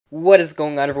What is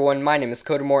going on, everyone? My name is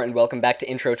Codamore, and welcome back to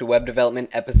Intro to Web Development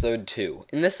Episode 2.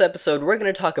 In this episode, we're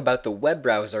going to talk about the web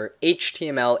browser,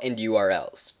 HTML, and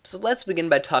URLs. So let's begin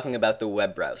by talking about the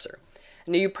web browser.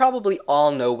 Now, you probably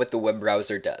all know what the web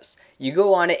browser does. You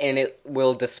go on it and it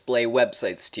will display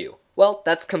websites to you. Well,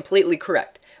 that's completely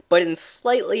correct. But in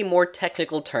slightly more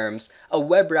technical terms, a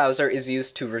web browser is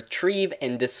used to retrieve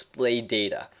and display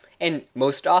data. And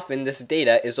most often, this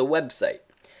data is a website.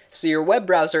 So your web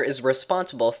browser is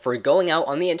responsible for going out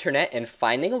on the internet and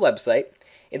finding a website.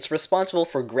 It's responsible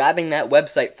for grabbing that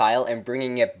website file and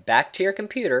bringing it back to your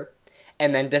computer,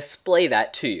 and then display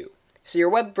that to you. So your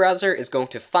web browser is going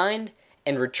to find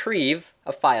and retrieve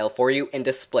a file for you and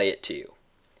display it to you.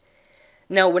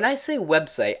 Now, when I say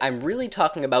website, I'm really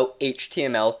talking about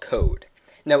HTML code.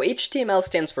 Now, HTML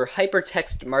stands for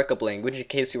Hypertext Markup Language, in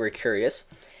case you were curious.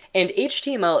 And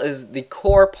HTML is the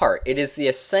core part. It is the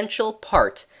essential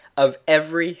part of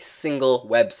every single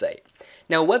website.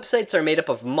 Now, websites are made up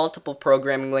of multiple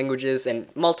programming languages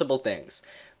and multiple things,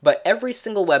 but every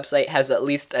single website has at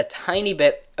least a tiny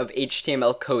bit of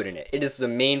HTML code in it. It is the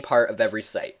main part of every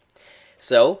site.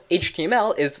 So,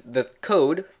 HTML is the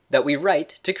code that we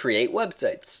write to create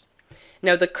websites.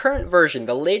 Now, the current version,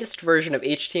 the latest version of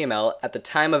HTML at the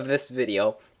time of this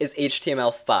video is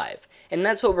HTML5, and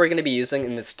that's what we're going to be using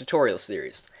in this tutorial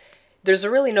series. There's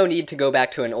really no need to go back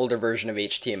to an older version of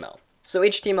HTML. So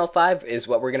HTML5 is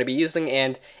what we're going to be using,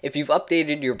 and if you've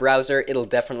updated your browser, it'll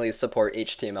definitely support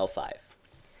HTML5.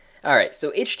 Alright,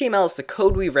 so HTML is the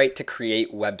code we write to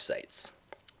create websites.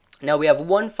 Now we have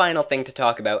one final thing to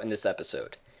talk about in this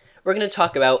episode. We're going to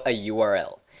talk about a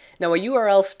URL. Now a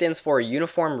URL stands for a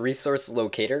Uniform Resource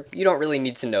Locator. You don't really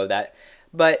need to know that,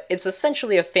 but it's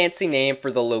essentially a fancy name for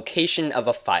the location of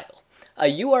a file.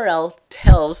 A URL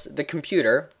tells the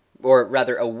computer, or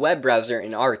rather a web browser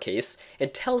in our case,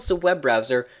 it tells the web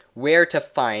browser where to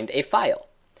find a file.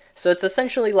 So it's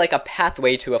essentially like a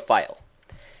pathway to a file.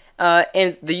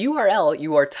 And the URL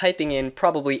you are typing in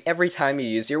probably every time you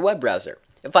use your web browser.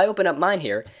 If I open up mine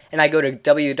here, and I go to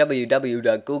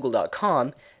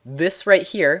www.google.com, this right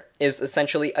here is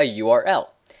essentially a URL.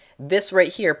 This right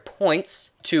here points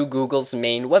to Google's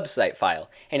main website file,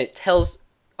 and it tells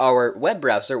our web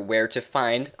browser where to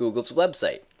find Google's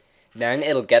website. Then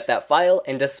it'll get that file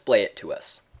and display it to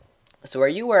us. So our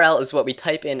URL is what we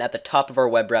type in at the top of our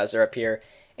web browser up here,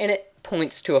 and it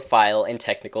points to a file in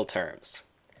technical terms.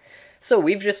 So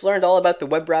we've just learned all about the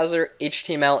web browser,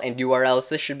 HTML, and URLs.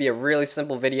 This should be a really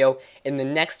simple video. In the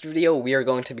next video, we are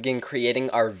going to begin creating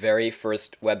our very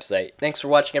first website. Thanks for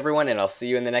watching, everyone, and I'll see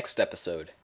you in the next episode.